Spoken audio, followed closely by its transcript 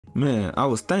Man, I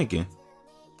was thinking.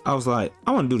 I was like,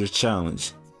 I want to do this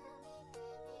challenge.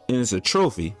 And it's a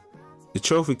trophy. The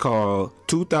trophy called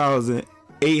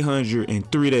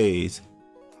 2,803 days.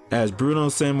 As Bruno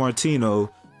Sammartino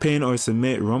pin or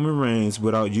submit Roman Reigns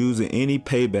without using any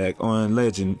payback on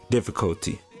legend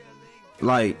difficulty.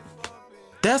 Like,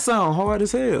 that sounds hard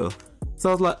as hell. So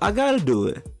I was like, I gotta do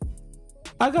it.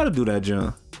 I gotta do that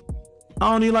jump.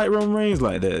 I don't even like Roman Reigns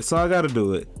like that, so I gotta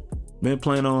do it. Been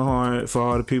playing on hard for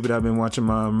all the people that have been watching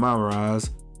my rise.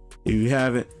 If you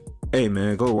haven't, hey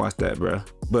man, go watch that, bro.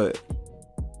 But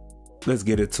let's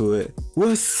get into it.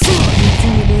 What's up,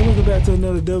 YouTube, man? Welcome back to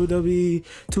another WWE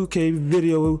 2K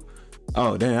video.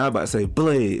 Oh damn, I was about to say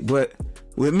Blade, but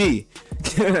with me.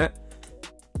 Hey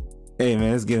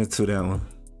man, let's get into that one.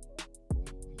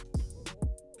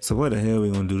 So what the hell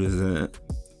we gonna do this at?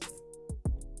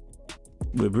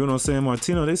 With Bruno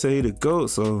Sammartino, they say he the GOAT,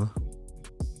 so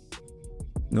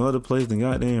no other place than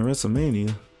goddamn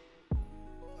WrestleMania.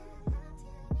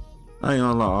 I ain't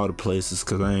unlock all the places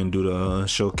because I ain't do the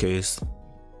showcase.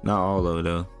 Not all of it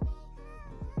though.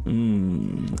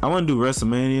 I want to do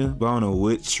WrestleMania, but I don't know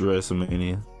which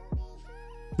WrestleMania.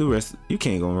 You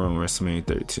can't go wrong with WrestleMania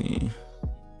 13.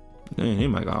 Dang, they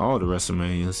might got all the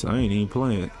WrestleManias. I ain't even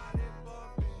playing.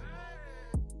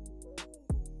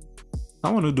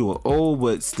 I want to do an old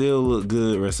but still look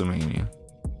good WrestleMania.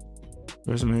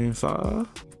 WrestleMania 5?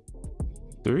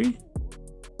 3?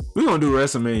 We're gonna do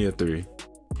WrestleMania 3.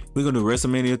 We're gonna do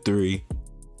WrestleMania 3.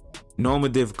 Normal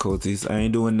difficulties. I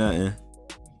ain't doing nothing.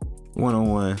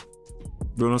 1-on-1.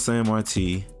 Bruno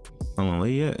Sammartino. Hold on, where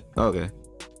you at? Okay.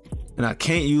 And I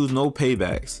can't use no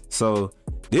paybacks. So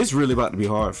this really about to be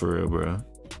hard for real, bro.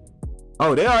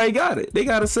 Oh, they already got it. They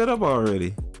got it set up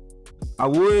already. I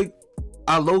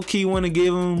low-key want to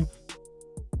give him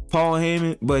Paul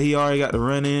Heyman, but he already got the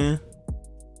run in.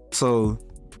 So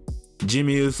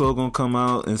Jimmy Uso gonna come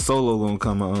out and Solo gonna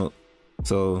come out.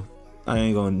 So I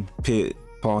ain't gonna pit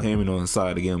Paul Heyman on the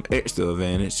side to give him extra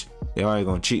advantage. They already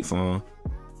gonna cheat for him.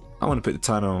 I want to put the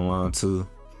title on the line too.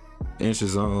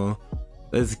 Inches on.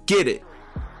 Let's get it.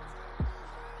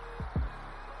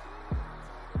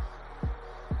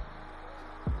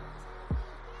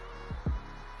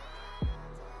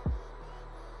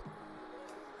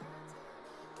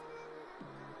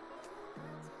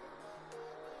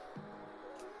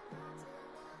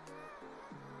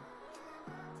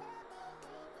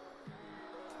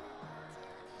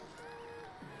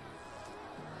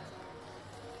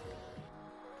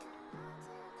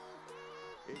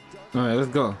 All right,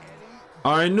 let's go.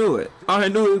 I already knew it. I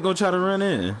already knew he was gonna try to run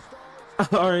in. I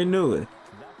already knew it.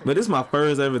 But this is my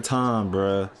first ever time,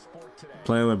 bruh,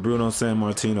 playing with Bruno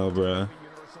Sammartino, bruh.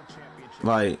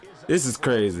 Like, this is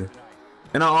crazy.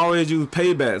 And I always use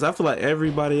paybacks. I feel like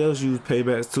everybody else use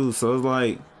paybacks too. So it's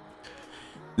like,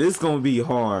 this gonna be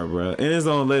hard, bruh. And it's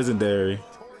on legendary.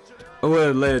 Oh,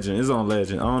 well, legend. It's on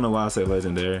legend. I don't know why I say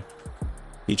legendary.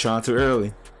 He trying too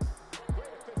early.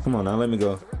 Come on now, let me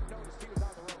go.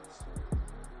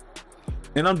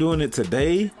 And I'm doing it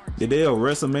today, the day of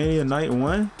WrestleMania night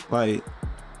 1. Like,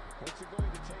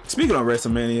 speaking of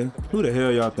WrestleMania, who the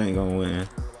hell y'all think gonna win?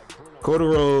 Cody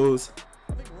Rhodes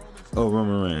or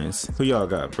Roman Reigns? Who y'all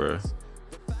got, bro?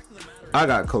 I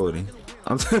got Cody.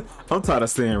 I'm tired of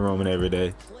seeing Roman every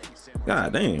day.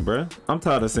 God dang, bro. I'm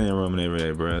tired of seeing Roman every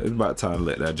day, bro. It's about time to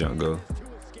let that junk go.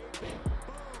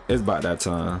 It's about that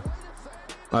time.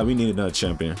 Like, we need another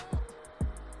champion.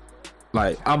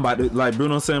 Like, I'm about to, like,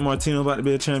 Bruno Sammartino about to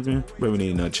be a champion, but we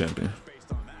need another champion.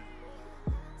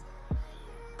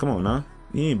 Come on now.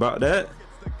 You ain't about that.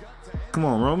 Come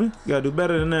on, Roman. You gotta do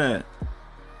better than that.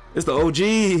 It's the OG.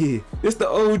 It's the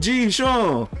OG,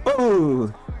 Sean.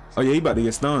 Oh. Oh, yeah, he about to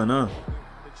get stunned, huh?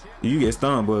 You get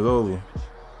stunned, boy, it's over.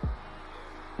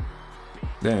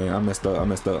 Dang, I messed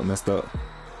up.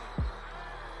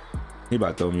 He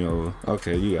about to throw me over.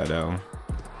 Okay, you got that one.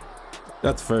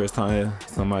 That's the first time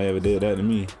somebody ever did that to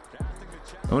me.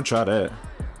 Don't try that.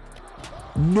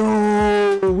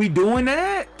 No, we doing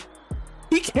that?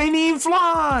 He can't even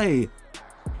fly.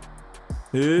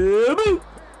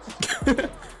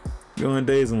 Going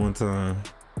days one time.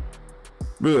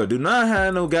 Bro, do not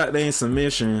have no goddamn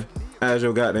submission as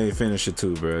your goddamn finisher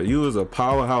too, bro. You was a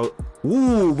powerhouse.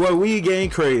 Woo, boy, we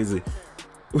getting crazy.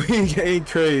 We getting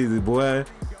crazy, boy.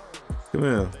 Come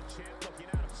here.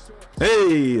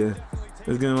 Hey.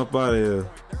 Let's get him up out of here.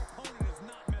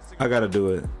 I gotta do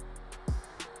it.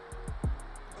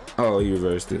 Oh, you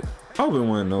reversed it. I hope it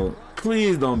wasn't no.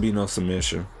 Please don't be no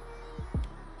submission.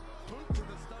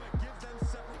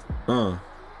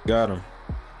 Got him.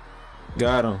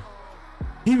 Got him.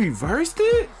 He reversed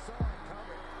it?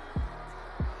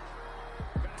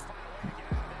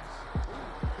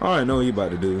 I already know what you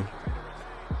about to do.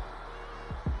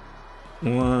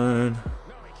 One.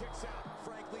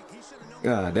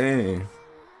 God dang.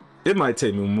 It might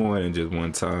take me more than just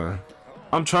one time.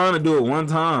 I'm trying to do it one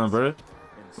time, bro.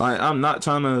 Like, I'm not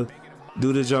trying to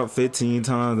do this jump 15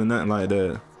 times or nothing like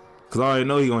that. Cause I already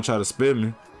know he gonna try to spin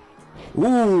me.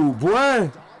 Ooh,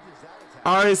 boy.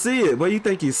 I already see it, but you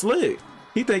think he's slick.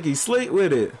 He think he's slick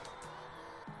with it.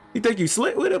 You think you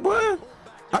slick with it, boy?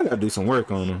 I gotta do some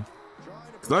work on him.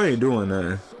 Cause I ain't doing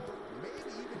that.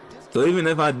 So even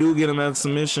if I do get him at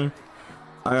submission,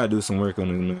 I gotta do some work on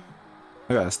him, man.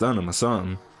 I gotta stun him or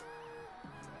something.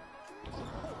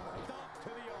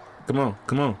 Come on,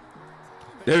 come on.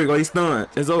 There we go, he's stunned.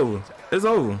 It's over. It's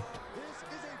over.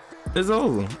 It's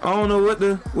over. I don't know what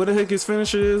the heck his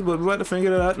finisher is, but we're about to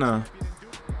figure it out now.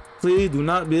 Please do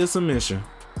not be a submission.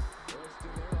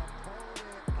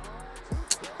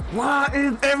 Why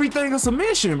is everything a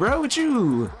submission, bro, with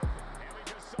you?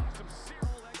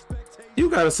 You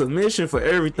got a submission for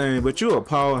everything, but you a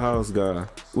powerhouse guy.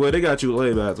 Well, they got you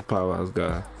labeled as a powerhouse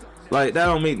guy. Like, that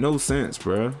don't make no sense,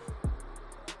 bro.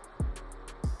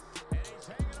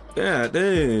 Yeah,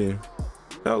 dang.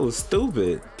 That was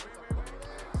stupid.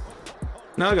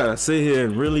 Now I gotta sit here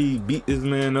and really beat this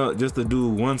man up just to do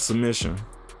one submission.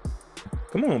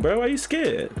 Come on, bro. Why you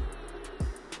scared?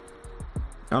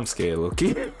 I'm scared,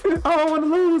 low-key. I don't want to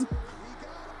lose.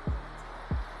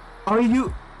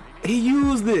 Oh, he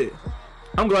used it.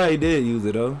 I'm glad he did use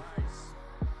it, though.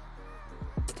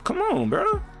 Come on,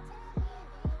 bro.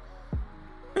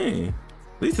 Man,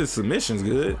 at least his submission's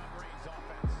good.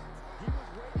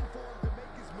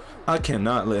 I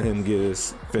cannot let him get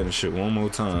his finisher one more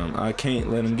time. I can't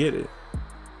let him get it.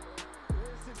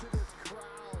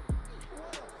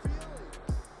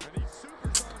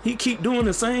 He keep doing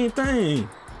the same thing.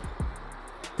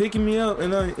 Picking me up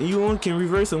and you only can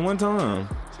reverse it one time.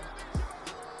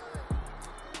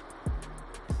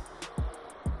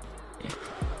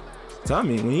 Tell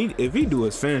me, if he do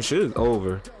his finisher, it's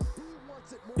over.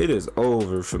 It is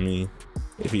over for me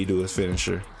if he do his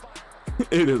finisher.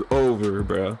 It is over,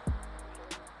 bro.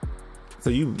 So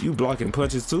you blocking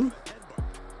punches too?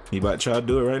 You about to try to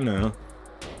do it right now?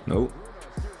 Nope.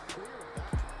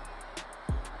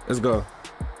 Let's go.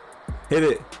 Hit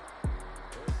it.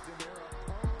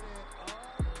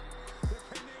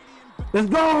 Let's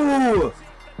go.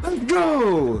 Let's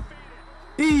go.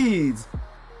 Ease.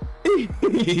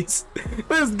 Ease.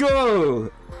 Let's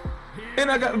go. And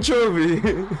I got the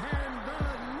trophy.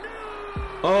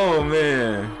 Oh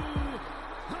man.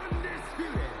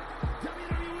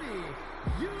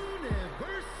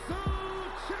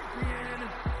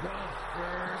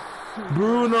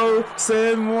 Bruno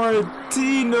Sammartino.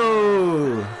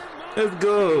 Let's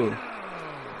go.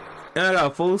 And I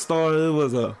got 4 stars. It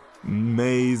was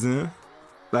amazing.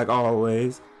 Like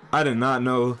always. I did not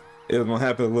know it was gonna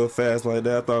happen a little fast like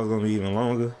that. I thought it was gonna be even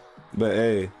longer. But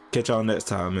hey, catch y'all next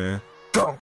time, man. Go.